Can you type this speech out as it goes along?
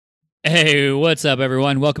Hey, what's up,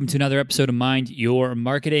 everyone? Welcome to another episode of Mind Your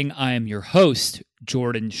Marketing. I am your host,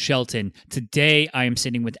 Jordan Shelton. Today, I am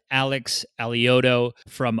sitting with Alex Alioto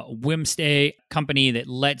from Whimstay, company that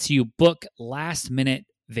lets you book last-minute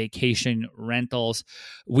vacation rentals.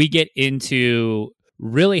 We get into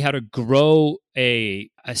really how to grow a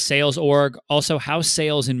sales org, also how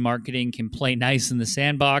sales and marketing can play nice in the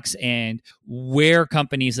sandbox, and where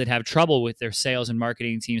companies that have trouble with their sales and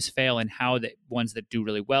marketing teams fail and how the ones that do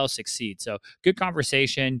really well succeed. So good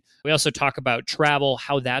conversation. We also talk about travel,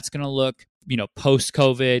 how that's going to look,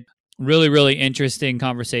 post-COVID. Really interesting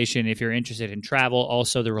conversation if you're interested in travel,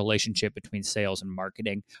 also the relationship between sales and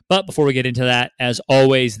marketing. But before we get into that, as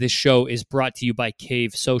always, this show is brought to you by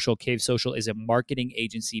Cave Social. Cave Social is a marketing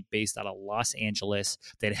agency based out of Los Angeles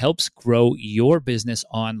that helps grow your business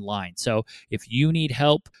online. So if you need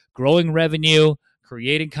help growing revenue,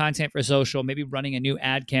 creating content for social, maybe running a new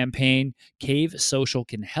ad campaign, Cave Social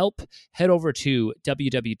can help. Head over to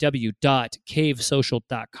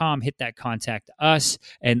www.cavesocial.com, hit that contact us,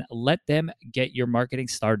 and let them get your marketing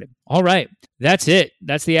started. All right, that's it.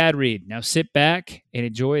 That's the ad read. Now sit back and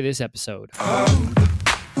enjoy this episode.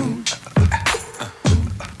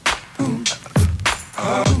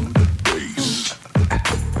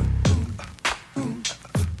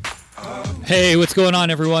 Hey, what's going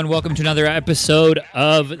on, everyone? Welcome to another episode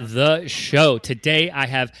of the show. Today, I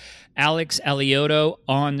have Alex Alioto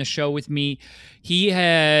on the show with me. He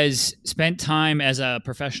has spent time as a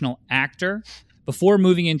professional actor before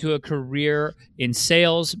moving into a career in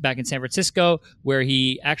sales back in San Francisco, where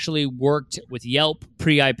he actually worked with Yelp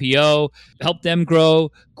pre-IPO, helped them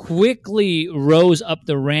grow, quickly rose up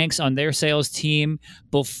the ranks on their sales team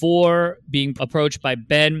before being approached by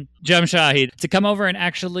Ben Jamshahid to come over and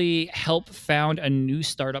actually help found a new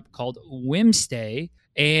startup called Whimstay.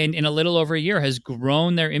 And in a little over a year has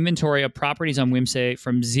grown their inventory of properties on Whimstay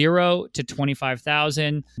from 0 to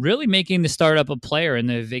 25,000, really making the startup a player in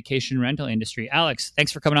the vacation rental industry. Alex,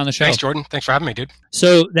 thanks for coming on the show. Thanks, Jordan. Thanks for having me, dude.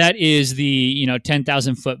 So that is the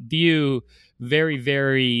 10,000 foot view.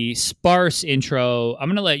 Very sparse intro. I'm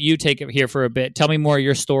going to let you take it here for a bit. Tell me more of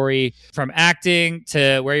your story from acting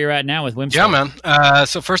to where you're at now with Whimstay. Yeah, man.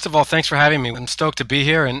 So first of all, thanks for having me. I'm stoked to be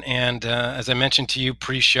here. And as I mentioned to you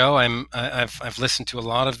pre-show, I've listened to a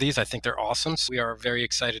lot of these. I think they're awesome. So we are very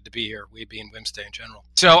excited to be here, we being Whimstay in general.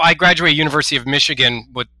 So I graduated University of Michigan,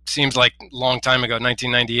 what seems like a long time ago,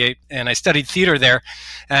 1998, and I studied theater there.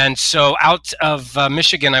 And so out of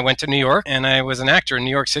Michigan, I went to New York, and I was an actor in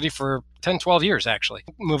New York City for 10, 12 years, actually,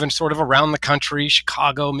 moving sort of around the country,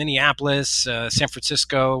 Chicago, Minneapolis, San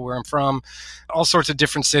Francisco, where I'm from, all sorts of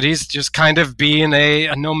different cities, just kind of being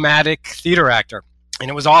a nomadic theater actor. And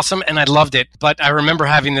it was awesome, and I loved it. But I remember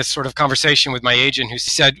having this sort of conversation with my agent who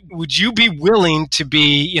said, would you be willing to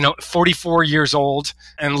be, 44 years old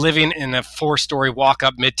and living in a 4-story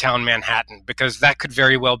walk-up Midtown Manhattan? Because that could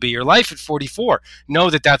very well be your life at 44. Know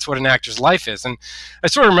that that's what an actor's life is. And I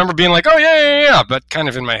sort of remember being like, oh, yeah, but kind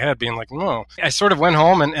of in my head being like, no. I sort of went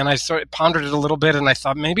home and I sort of pondered it a little bit, and I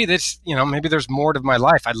thought maybe this, maybe there's more to my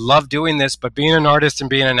life. I love doing this, but being an artist and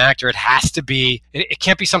being an actor, it has to be, it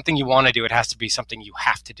can't be something you want to do. It has to be something you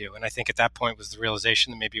have to do. And I think at that point was the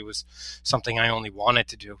realization that maybe it was something I only wanted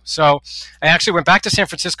to do. So I actually went back to San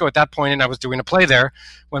Francisco at that point, and I was doing a play there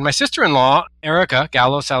when my sister-in-law, Erica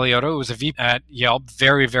Gallos Alioto, who was a VP at Yelp,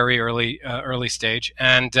 very early stage,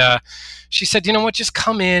 and she said, you know what, just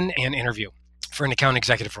come in and interview for an account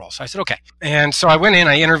executive role. So I said, okay. And so I went in,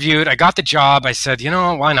 I interviewed, I got the job. I said,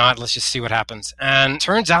 why not? Let's just see what happens. And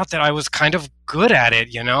turns out that I was kind of good at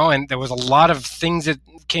it, and there was a lot of things that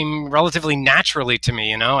came relatively naturally to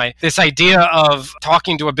me, this idea of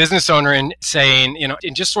talking to a business owner and saying,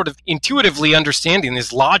 and just sort of intuitively understanding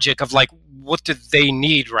this logic of like, what do they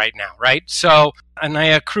need right now, right? So, and I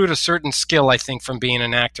accrued a certain skill, I think, from being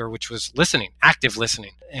an actor, which was listening, active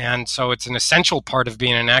listening. And so it's an essential part of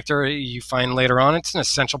being an actor. You find later on it's an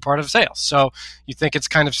essential part of sales. So you think it's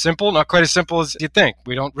kind of simple, not quite as simple as you think.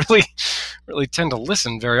 We don't really tend to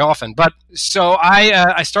listen very often. But so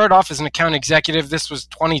I started off as an account executive. This was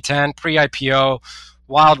 2010, pre-IPO,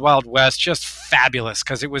 Wild West, just fabulous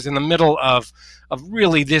because it was in the middle of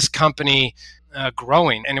really this company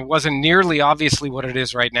growing, and it wasn't nearly obviously what it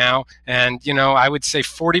is right now. And I would say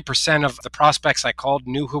 40% of the prospects I called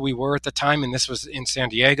knew who we were at the time, and this was in San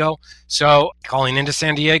Diego. So calling into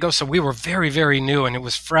San Diego, so we were very new, and it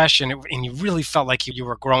was fresh, and you really felt like you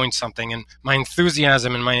were growing something. And my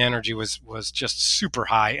enthusiasm and my energy was just super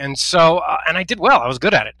high. And so and I did well. I was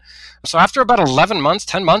good at it. So after about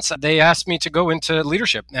 10 months, they asked me to go into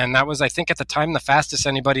leadership. And that was, I think, at the time, the fastest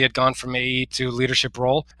anybody had gone from AE to leadership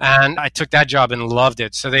role. And I took that job job and loved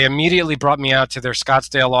it. So they immediately brought me out to their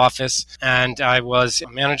Scottsdale office, and I was a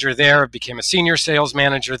manager there, became a senior sales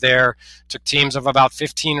manager there, took teams of about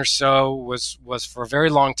 15 or so, was for a very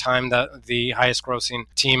long time the highest grossing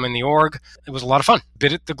team in the org. It was a lot of fun.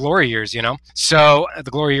 Bit at the glory years, So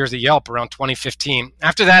the glory years at Yelp around 2015.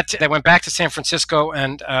 After that, I went back to San Francisco,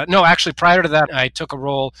 and actually prior to that, I took a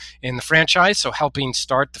role in the franchise, so helping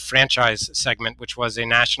start the franchise segment, which was a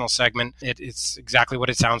national segment. It's exactly what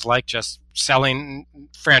it sounds like, just selling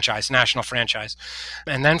national franchise.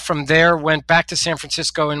 And then from there, went back to San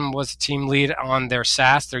Francisco and was a team lead on their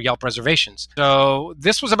SaaS, their Yelp reservations. So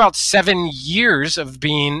this was about 7 years of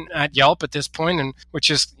being at Yelp at this point, and which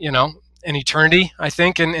is, an eternity, I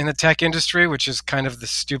think, in the tech industry, which is kind of the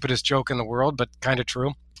stupidest joke in the world, but kind of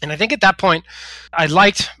true. And I think at that point, I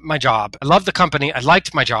liked my job. I loved the company. I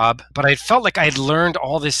liked my job, but I felt like I had learned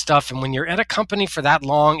all this stuff. And when you're at a company for that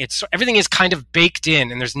long, everything is kind of baked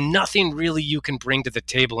in, and there's nothing really you can bring to the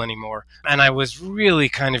table anymore. And I was really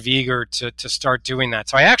kind of eager to start doing that.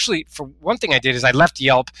 So I actually, for one thing I did is I left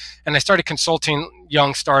Yelp and I started consulting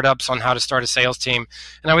young startups on how to start a sales team.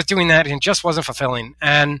 And I was doing that and it just wasn't fulfilling.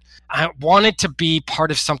 And I wanted to be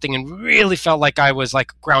part of something and really felt like I was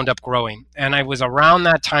like ground up growing. And I was around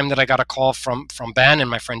that time that I got a call from Ben and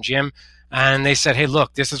my friend Jim. And they said, hey,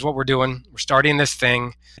 look, this is what we're doing. We're starting this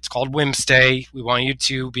thing. It's called Wimstay. We want you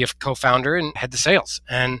to be a co-founder and head the sales.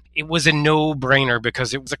 And it was a no-brainer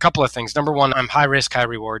because it was a couple of things. Number one, I'm high risk, high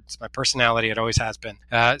reward. It's my personality. It always has been.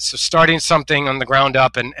 So starting something on the ground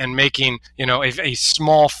up and making, a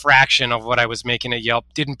small fraction of what I was making at Yelp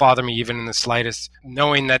didn't bother me even in the slightest,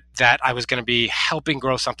 knowing that I was going to be helping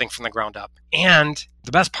grow something from the ground up. And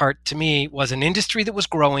the best part to me was an industry that was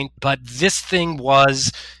growing, but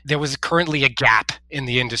there was currently a gap in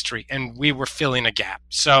the industry and we were filling a gap.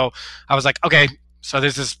 So I was like, okay, so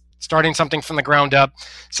this is starting something from the ground up,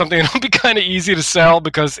 something that'll be kind of easy to sell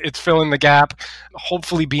because it's filling the gap,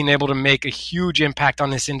 hopefully being able to make a huge impact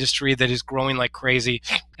on this industry that is growing like crazy.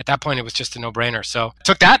 At that point, it was just a no-brainer. So I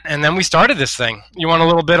took that and then we started this thing. You want a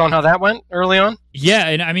little bit on how that went early on? Yeah,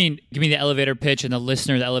 and I mean, give me the elevator pitch and the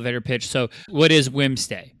listener the elevator pitch. So what is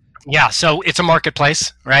Wimstay? Yeah, so it's a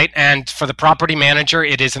marketplace, right? And for the property manager,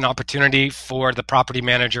 it is an opportunity for the property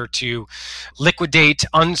manager to liquidate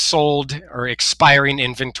unsold or expiring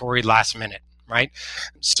inventory last minute, right?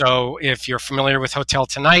 So if you're familiar with Hotel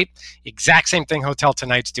Tonight, exact same thing Hotel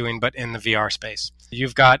Tonight's doing, but in the VR space.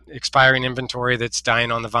 You've got expiring inventory that's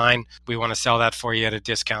dying on the vine. We want to sell that for you at a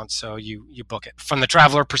discount, so you book it. From the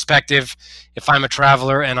traveler perspective, if I'm a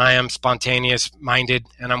traveler and I am spontaneous-minded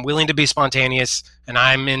and I'm willing to be spontaneous and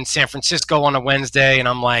I'm in San Francisco on a Wednesday and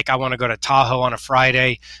I'm like, I want to go to Tahoe on a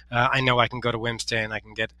Friday, I know I can go to Wimstay and I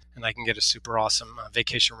can get a super awesome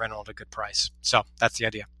vacation rental at a good price. So that's the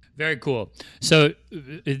idea. Very cool. So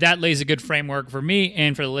that lays a good framework for me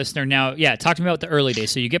and for the listener. Now, yeah, talk to me about the early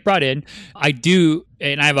days. So you get brought in. I do,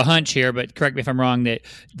 and I have a hunch here, but correct me if I'm wrong, that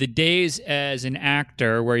the days as an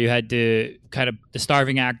actor where you had to kind of the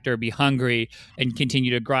starving actor be hungry and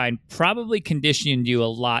continue to grind probably conditioned you a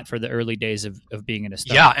lot for the early days of being in a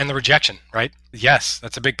star. Yeah, and the rejection, right? Yes,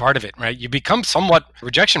 that's a big part of it, right? You become somewhat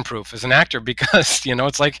rejection proof as an actor because,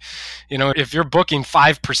 it's like, if you're booking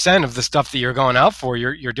 5% of the stuff that you're going out for,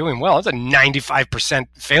 you're doing well. It's a 95%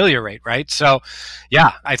 failure rate, right? So,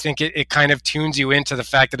 yeah, I think it kind of tunes you into the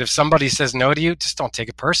fact that if somebody says no to you, just don't take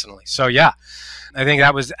it personally. So, yeah, I think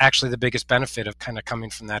that was actually the biggest benefit of kind of coming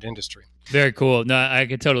from that industry. Very cool. No, I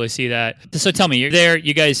could totally see that. So tell me, you're there,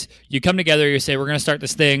 you guys, you come together, you say, we're going to start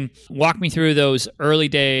this thing. Walk me through those early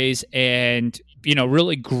days and,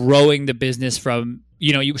 really growing the business from,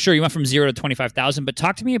 you went from 0 to 25,000, but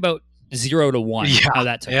talk to me about 0 to 1. Yeah, how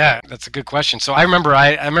that took yeah, that's a good question. So I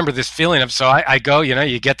remember this feeling of, so I go,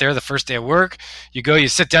 you get there the first day of work, you go, you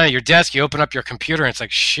sit down at your desk, you open up your computer, and it's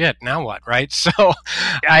like, shit, now what, right? So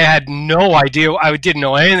I had no idea. I didn't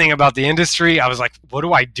know anything about the industry. I was like, what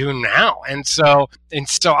do I do now? And so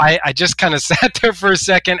I just kind of sat there for a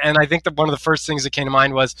second, and I think that one of the first things that came to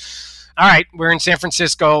mind was, all right, we're in San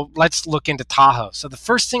Francisco. Let's look into Tahoe. So the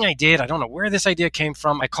first thing I did, I don't know where this idea came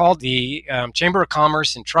from. I called the Chamber of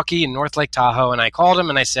Commerce in Truckee in North Lake Tahoe, and I called them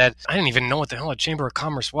and I said, I didn't even know what the hell a Chamber of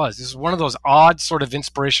Commerce was. This is one of those odd sort of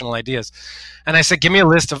inspirational ideas. And I said, give me a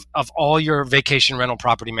list of all your vacation rental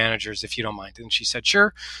property managers, if you don't mind. And she said,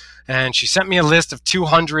 sure. And she sent me a list of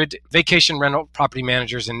 200 vacation rental property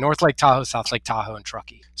managers in North Lake Tahoe, South Lake Tahoe, and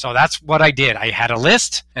Truckee. So that's what I did. I had a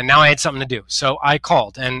list, and now I had something to do. So I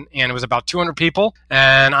called, and it was was about 200 people,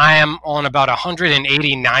 and I am on about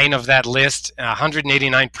 189 of that list.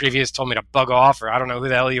 189 previous told me to bug off, or I don't know who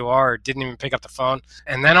the hell you are, or didn't even pick up the phone.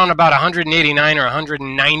 And then on about 189 or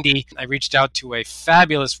 190, I reached out to a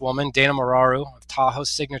fabulous woman, Dana Moraru of Tahoe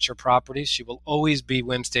Signature Properties. She will always be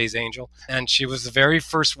Wimstay's angel. And she was the very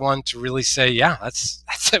first one to really say, yeah, that's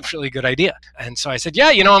a really good idea. And so I said, yeah,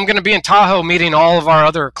 I'm going to be in Tahoe meeting all of our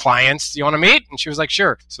other clients. Do you want to meet? And she was like,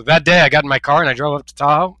 sure. So that day I got in my car and I drove up to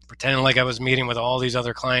Tahoe, pretending like I was meeting with all these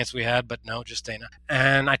other clients we had, but no, just Dana.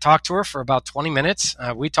 And I talked to her for about 20 minutes.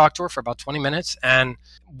 We talked to her for about 20 minutes. And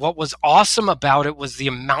what was awesome about it was the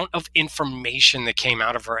amount of information that came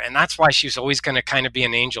out of her. And that's why she was always going to kind of be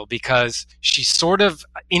an angel, because she sort of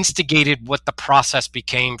instigated what the process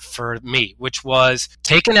became for me, which was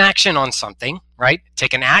take an action on something, right?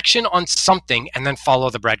 Take an action on something and then follow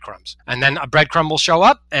the breadcrumbs. And then a breadcrumb will show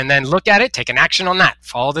up, and then look at it, take an action on that,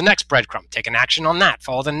 follow the next breadcrumb, take an action on that,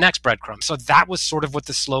 follow the next breadcrumb. So that was sort of what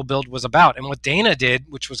the slow build was about. And what Dana did,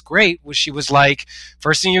 which was great, was she was like,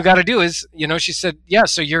 first thing you got to do is, she said, yeah,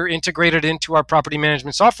 so you're integrated into our property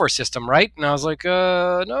management software system, right? And I was like,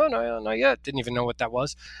 no, not yet. Didn't even know what that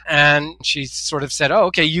was. And she sort of said, oh,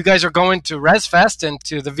 okay, you guys are going to ResFest and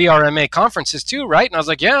to the VRMA conferences too, right? And I was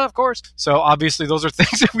like, yeah, of course. So obviously those are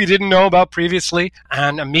things that we didn't know about previously.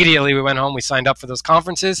 And immediately we went home, we signed up for those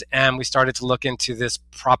conferences, and we started to look into this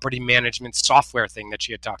property management software thing that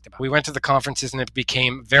she had talked about. We went to the conferences, and it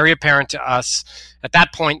became very apparent to us at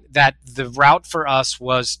that point that the route for us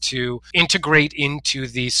was to integrate into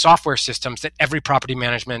the software systems that every property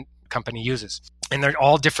management company uses. And they're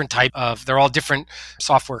all different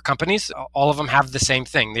software companies. All of them have the same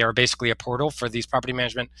thing. They are basically a portal for these property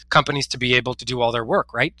management companies to be able to do all their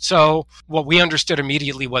work, right? So what we understood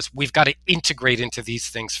immediately was we've got to integrate into these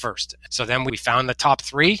things first. So then we found the top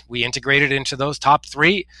three. We integrated into those top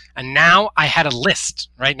three. And now I had a list,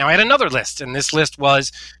 right? Now I had another list. And this list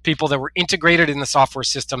was people that were integrated in the software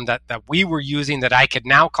system that we were using, that I could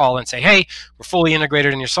now call and say, hey, we're fully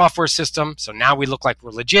integrated in your software system. So now we look like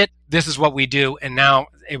we're legit. This is what we do. And now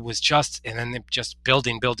it was just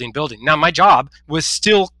building. Now my job was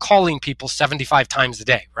still calling people 75 times a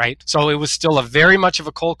day, right? So it was still a very much of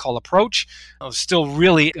a cold call approach. It was still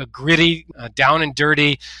really a gritty, down and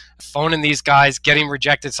dirty, phoning these guys, getting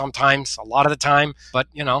rejected sometimes, a lot of the time, but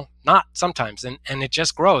not sometimes. And it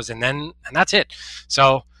just grows. And that's it.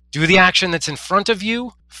 So do the action that's in front of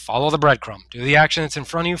you, follow the breadcrumb. Do the action that's in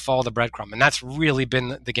front of you, follow the breadcrumb. And that's really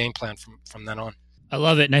been the game plan from then on. I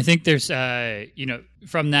love it. And I think there's,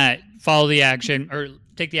 from that, follow the action, or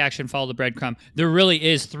take the action, follow the breadcrumb. There really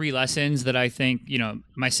is 3 lessons that I think,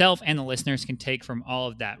 myself and the listeners can take from all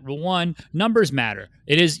of that. Rule 1, numbers matter.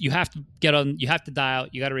 It is, you have to dial,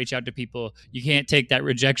 you got to reach out to people. You can't take that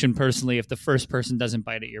rejection personally if the first person doesn't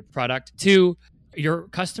bite at your product. 2, your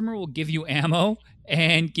customer will give you ammo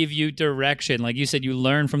and give you direction. Like you said, you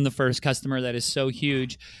learn from the first customer. That is so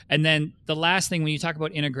huge. And then the last thing, when you talk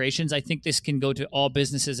about integrations, I think this can go to all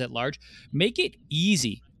businesses at large. Make it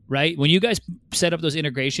easy, right? When you guys set up those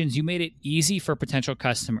integrations, you made it easy for potential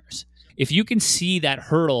customers. If you can see that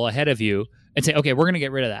hurdle ahead of you and say, okay, we're going to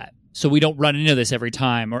get rid of that, so we don't run into this every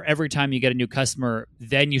time, or every time you get a new customer,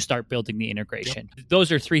 then you start building the integration. Yep.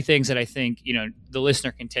 Those are 3 things that I think, the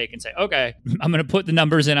listener can take and say, okay, I'm going to put the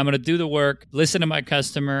numbers in, I'm going to do the work, listen to my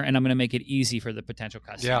customer, and I'm going to make it easy for the potential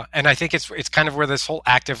customer. Yeah, and I think it's kind of where this whole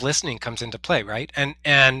active listening comes into play, right?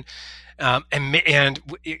 And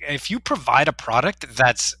if you provide a product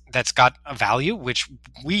that's got a value, which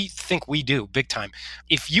we think we do big time,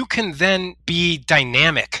 if you can then be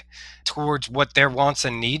dynamic towards what their wants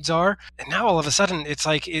and needs are, and now all of a sudden it's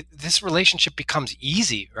like this relationship becomes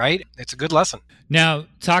easy, right? It's a good lesson. Now,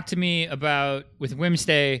 talk to me about, with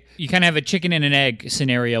Wimstay, you kind of have a chicken and an egg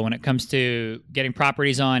scenario when it comes to getting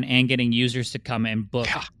properties on and getting users to come and book.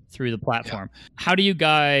 Yeah. Through the platform. Yeah. How do you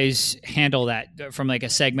guys handle that from like a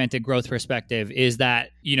segmented growth perspective? Is that,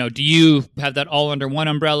 do you have that all under one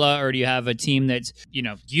umbrella, or do you have a team that's,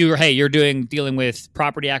 you're dealing with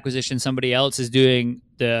property acquisition, somebody else is doing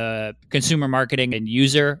the consumer marketing and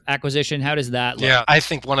user acquisition? How does that look? Yeah, I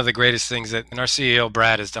think one of the greatest things and our CEO,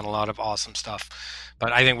 Brad, has done a lot of awesome stuff.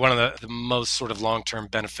 But I think one of the most sort of long-term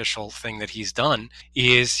beneficial thing that he's done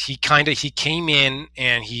is he came in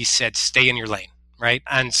and he said, stay in your lane. Right.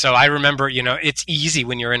 And so I remember, it's easy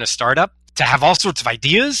when you're in a startup to have all sorts of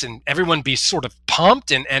ideas and everyone be sort of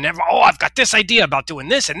pumped and I've got this idea about doing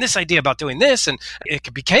this and this idea about doing this. And it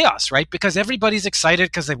could be chaos, right? Because everybody's excited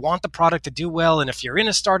because they want the product to do well. And if you're in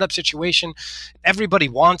a startup situation, everybody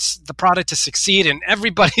wants the product to succeed and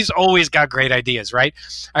everybody's always got great ideas, right?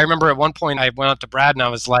 I remember at one point I went up to Brad and I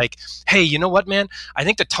was like, hey, you know what, man? I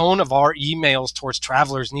think the tone of our emails towards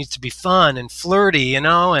travelers needs to be fun and flirty,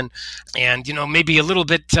 and maybe a little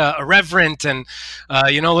bit irreverent and,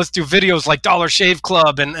 let's do videos like Dollar Shave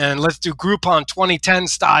Club and let's do Groupon 2010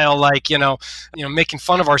 style, like, making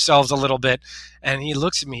fun of ourselves a little bit. And he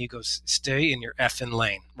looks at me, he goes, stay in your effing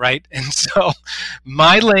lane, right? And so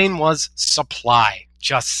my lane was supply.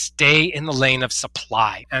 Just stay in the lane of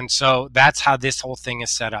supply. And so that's how this whole thing is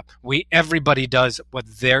set up. Everybody does what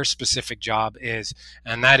their specific job is,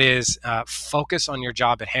 and that is focus on your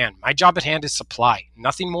job at hand. My job at hand is supply,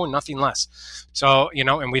 nothing more, nothing less. So,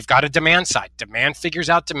 and we've got a demand side. Demand figures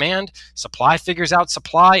out demand, supply figures out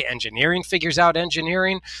supply, engineering figures out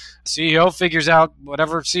engineering, CEO figures out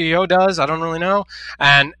whatever CEO does, I don't really know.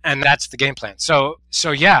 And that's the game plan. So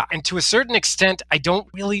yeah, and to a certain extent, I don't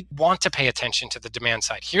really want to pay attention to the demand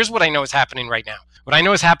side. Here's what I know is happening right now. What I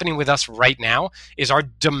know is happening with us right now is our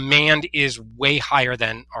demand is way higher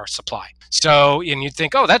than our supply. So, and you'd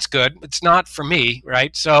think, oh, that's good. It's not for me,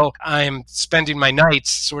 right? So I'm spending my nights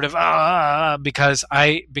sort of because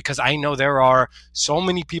I know there are so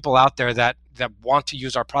many people out there that want to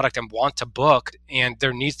use our product and want to book, and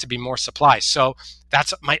there needs to be more supply. So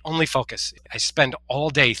that's my only focus. I spend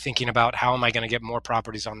all day thinking about how am I going to get more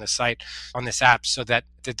properties on this site, on this app, so that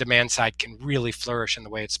the demand side can really flourish in the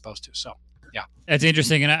way it's supposed to. So yeah. That's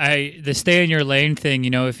interesting. And the stay in your lane thing,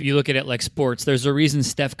 if you look at it like sports, there's a reason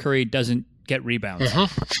Steph Curry doesn't get rebounds.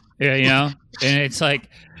 Yeah, and it's like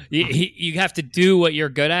you have to do what you're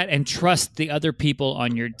good at and trust the other people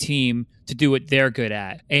on your team to do what they're good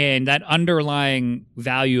at. And that underlying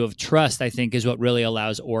value of trust, I think, is what really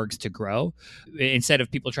allows orgs to grow, instead of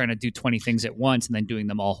people trying to do 20 things at once and then doing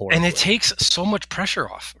them all horribly. And it takes so much pressure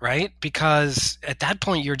off, right? Because at that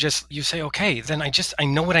point, you say, okay, then I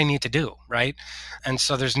know what I need to do, right? And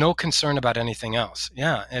so there's no concern about anything else.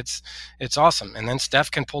 Yeah, it's awesome. And then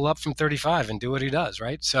Steph can pull up from 35 and do what he does,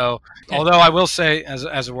 right? So, although I will say, as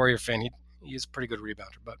a Warrior fan, he's a pretty good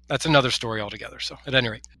rebounder, but that's another story altogether. So at any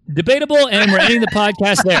rate. Debatable, and we're ending the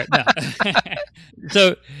podcast there. No.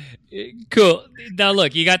 So, cool. Now,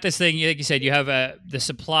 look, you got this thing, like you said, you have the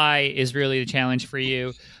supply is really the challenge for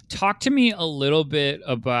you. Talk to me a little bit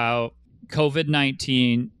about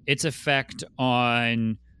COVID-19, its effect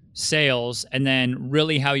on sales, and then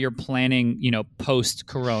really how you're planning,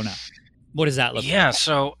 post-corona. What does that look like? Yeah,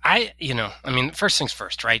 so first things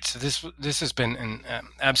first, right? So this has been an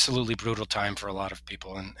absolutely brutal time for a lot of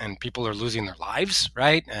people, and people are losing their lives,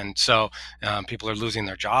 right? And so people are losing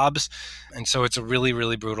their jobs, and so it's a really,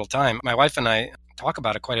 really brutal time. My wife and I talk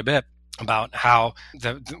about it quite a bit, about how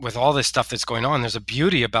with all this stuff that's going on, there's a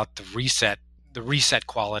beauty about the reset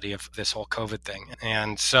quality of this whole COVID thing.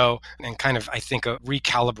 And so, kind of, I think, a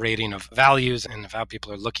recalibrating of values and of how people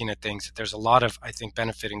are looking at things. There's a lot of, I think,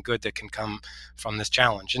 benefit and good that can come from this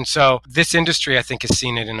challenge. And so this industry, I think, has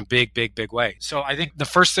seen it in a big, big, big way. So I think the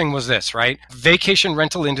first thing was this, right? Vacation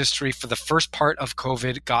rental industry for the first part of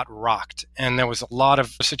COVID got rocked. And there was a lot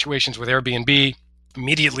of situations with Airbnb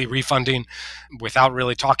immediately refunding without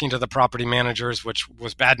really talking to the property managers, which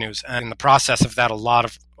was bad news. And in the process of that, a lot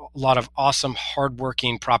of awesome,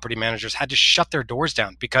 hardworking property managers had to shut their doors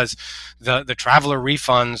down because the traveler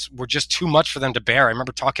refunds were just too much for them to bear. I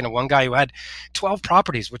remember talking to one guy who had 12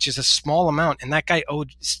 properties, which is a small amount, and that guy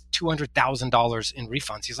owed $200,000 in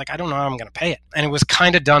refunds. He's like, I don't know how I'm going to pay it. And it was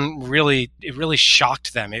kind of done it really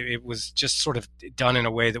shocked them. It was just sort of done in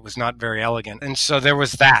a way that was not very elegant. And so there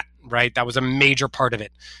was that, right? That was a major part of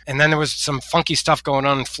it. And then there was some funky stuff going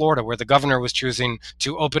on in Florida where the governor was choosing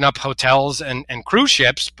to open up hotels and cruise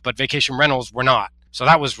ships, but vacation rentals were not. So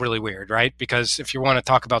that was really weird, right? Because if you want to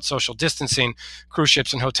talk about social distancing, cruise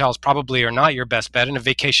ships and hotels probably are not your best bet, and a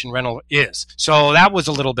vacation rental is. So that was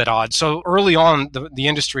a little bit odd. So early on, the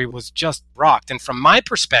industry was just rocked. And from my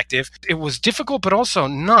perspective, it was difficult, but also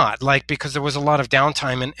not, because there was a lot of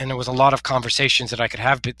downtime and there was a lot of conversations that I could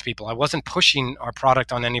have with people. I wasn't pushing our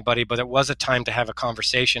product on anybody, but it was a time to have a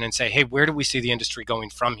conversation and say, hey, where do we see the industry going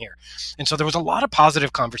from here? And so there was a lot of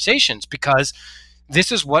positive conversations because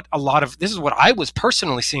this is what I was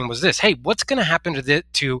personally seeing was this. Hey, what's going to happen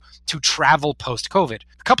to travel post-COVID?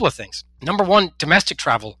 A couple of things. Number one, domestic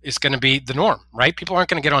travel is going to be the norm, right? People aren't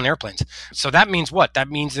going to get on airplanes. So that means what? That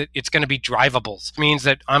means that it's going to be drivables. It means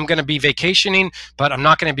that I'm going to be vacationing, but I'm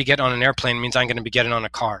not going to be getting on an airplane. It means I'm going to be getting on a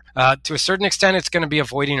car. To a certain extent, it's going to be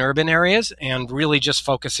avoiding urban areas and really just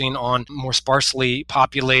focusing on more sparsely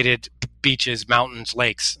populated beaches, mountains,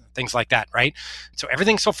 lakes, things like that, right? So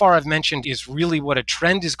everything so far I've mentioned is really what a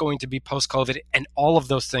trend is going to be post-COVID, and all of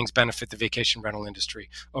those things benefit the vacation rental industry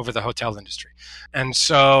over the hotel industry. And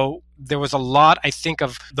so there was a lot, I think,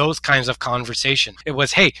 of those kinds of conversation. It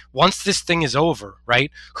was, hey, once this thing is over,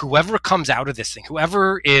 right, whoever comes out of this thing,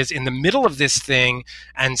 whoever is in the middle of this thing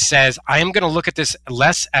and says, I am going to look at this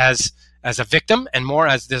less as a victim and more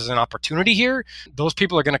as there's an opportunity here, those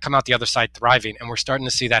people are going to come out the other side thriving. And we're starting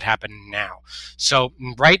to see that happen now. So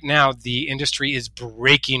right now, the industry is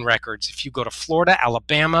breaking records. If you go to Florida,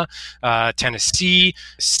 Alabama, Tennessee,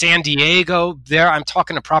 San Diego, I'm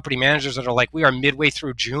talking to property managers that are like, we are midway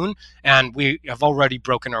through June and we have already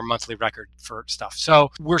broken our monthly record for stuff.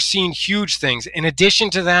 So we're seeing huge things. In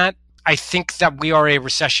addition to that, I think that we are a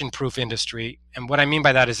recession-proof industry. And what I mean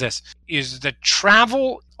by that is this, is that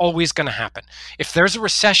travel always going to happen. If there's a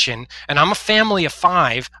recession and I'm a family of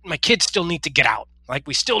 5, my kids still need to get out. Like,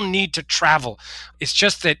 we still need to travel. It's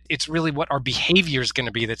just that it's really what our behavior is going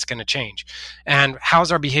to be that's going to change. And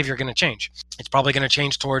how's our behavior going to change? It's probably going to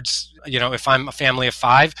change towards, if I'm a family of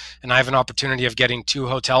 5 and I have an opportunity of getting 2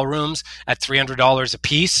 hotel rooms at $300 a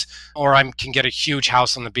piece, or I can get a huge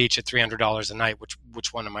house on the beach at $300 a night,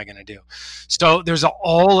 which one am I going to do? So there's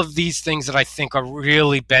all of these things that I think are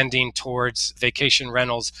really bending towards vacation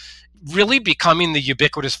rentals really becoming the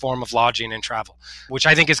ubiquitous form of lodging and travel, which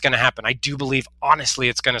I think is going to happen. I do believe, honestly,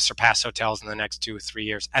 it's going to surpass hotels in the next 2 or 3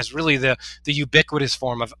 years as really the ubiquitous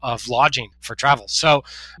form of lodging for travel. So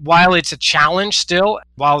while it's a challenge still,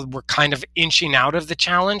 while we're kind of inching out of the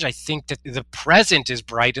challenge, I think that the present is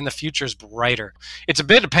bright and the future is brighter. It's a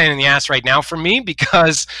bit of a pain in the ass right now for me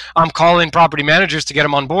because I'm calling property managers to get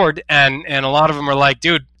them on board, and a lot of them are like,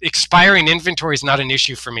 dude, expiring inventory is not an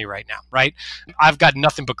issue for me right now, right? I've got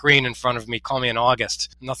nothing but green in front of me. Call me in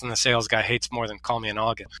August. Nothing the sales guy hates more than call me in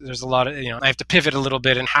August. There's a lot of, I have to pivot a little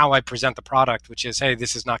bit in how I present the product, which is, hey,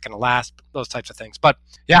 this is not going to last, those types of things. But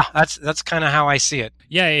yeah, that's kind of how I see it.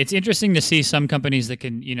 Yeah, it's interesting to see some companies that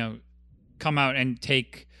can, come out and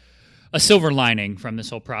take a silver lining from this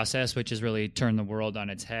whole process, which has really turned the world on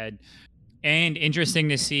its head. And interesting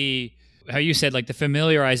to see how you said, like, the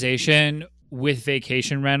familiarization with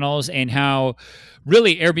vacation rentals and how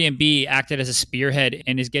really Airbnb acted as a spearhead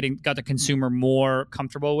and got the consumer more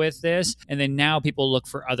comfortable with this. And then now people look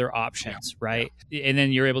for other options, right? And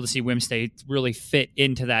then you're able to see Wimstay really fit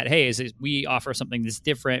into that. Hey, we offer something that's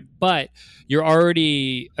different, but you're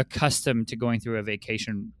already accustomed to going through a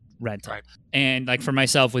vacation rental. Right. And like for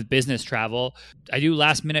myself with business travel, I do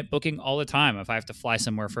last minute booking all the time. If I have to fly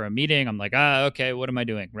somewhere for a meeting, I'm like, okay, what am I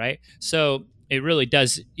doing? Right. So it really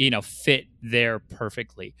does, fit there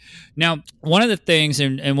perfectly. Now, one of the things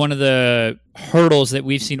and one of the hurdles that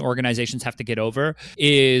we've seen organizations have to get over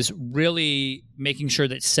is really making sure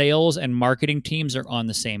that sales and marketing teams are on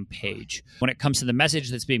the same page. When it comes to the message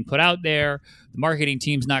that's being put out there, the marketing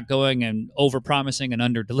team's not going and over-promising and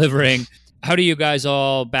under-delivering. How do you guys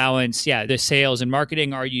all balance, the sales and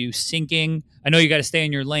marketing? Are you syncing? I know you got to stay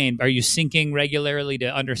in your lane. Are you syncing regularly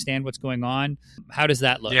to understand what's going on? How does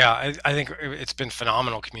that look? Yeah, I think it's been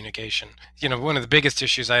phenomenal communication. One of the biggest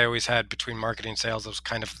issues I always had between marketing and sales was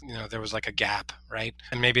kind of, there was like a gap, right?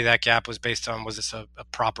 And maybe that gap was based on, was this a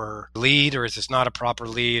proper lead, or is this not a proper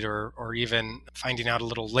lead, or even finding out a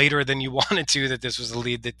little later than you wanted to that this was a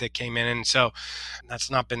lead that came in. And so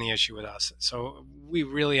that's not been the issue with us. So we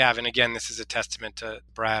really have, and again, this is a testament to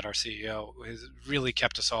Brad, our CEO, who has really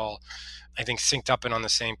kept us all, I think, synced up and on the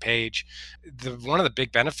same page. One of the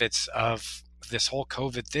big benefits of this whole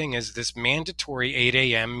COVID thing is this mandatory 8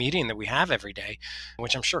 a.m. meeting that we have every day,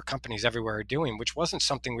 which I'm sure companies everywhere are doing, which wasn't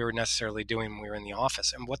something we were necessarily doing when we were in the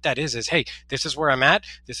office. And what that is, hey, this is where I'm at.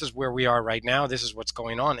 This is where we are right now. This is what's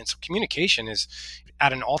going on. And so communication is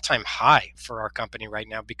at an all-time high for our company right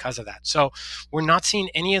now because of that. So we're not seeing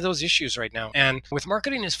any of those issues right now. And with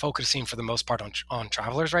marketing is focusing for the most part on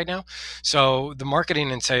travelers right now. So the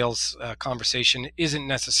marketing and sales conversation isn't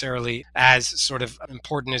necessarily as sort of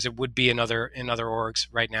important as it would be in other in other orgs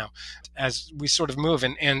right now as we sort of move.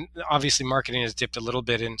 And obviously marketing has dipped a little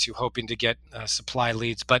bit into hoping to get supply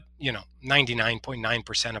leads, but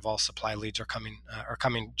 99.9% of all supply leads are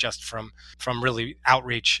coming just from really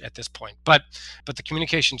outreach at this point. But the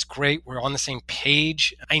communication's great. We're on the same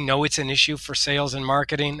page. I know it's an issue for sales and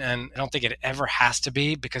marketing, and I don't think it ever has to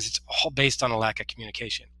be, because it's all based on a lack of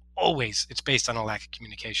communication. Always, it's based on a lack of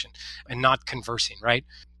communication and not conversing, right?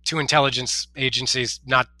 Two intelligence agencies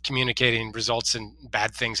not communicating results in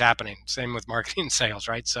bad things happening. Same with marketing and sales,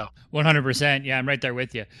 right? So 100%. Yeah, I'm right there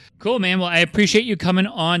with you. Cool, man. Well, I appreciate you coming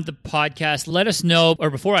on the podcast. Let us know, or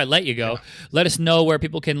before I let you go, let us know where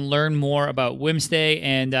people can learn more about Wimstay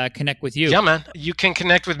and connect with you. Yeah, man. You can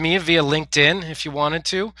connect with me via LinkedIn if you wanted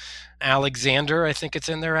to. Alexander, I think it's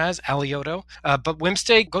in there as Alioto. But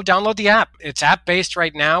Wimstay, go download the app. It's app-based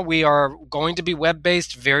right now. We are going to be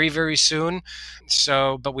web-based very, very soon.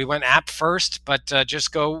 But we went app first, but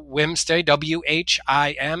just go Wimstay,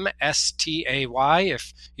 WHIMSTAY.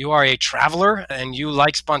 If you are a traveler and you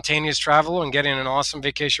like spontaneous travel and getting an awesome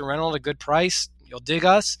vacation rental at a good price, you'll dig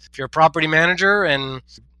us. If you're a property manager and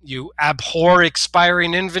you abhor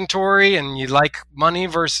expiring inventory and you like money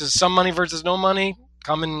versus no money,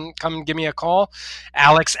 come and give me a call.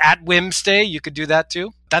 Alex at Wimstay. You could do that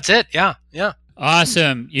too. That's it. Yeah.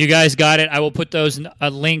 Awesome. You guys got it. I will put those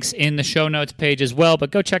links in the show notes page as well, but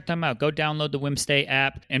go check them out. Go download the Wimstay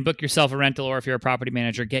app and book yourself a rental, or if you're a property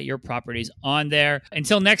manager, get your properties on there.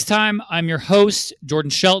 Until next time, I'm your host, Jordan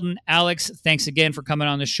Shelton. Alex, thanks again for coming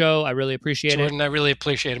on the show. I really appreciate it. Jordan, I really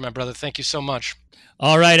appreciate it, my brother. Thank you so much.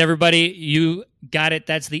 All right, everybody, you got it.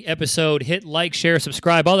 That's the episode. Hit like, share,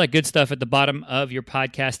 subscribe, all that good stuff at the bottom of your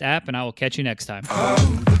podcast app, and I will catch you next time.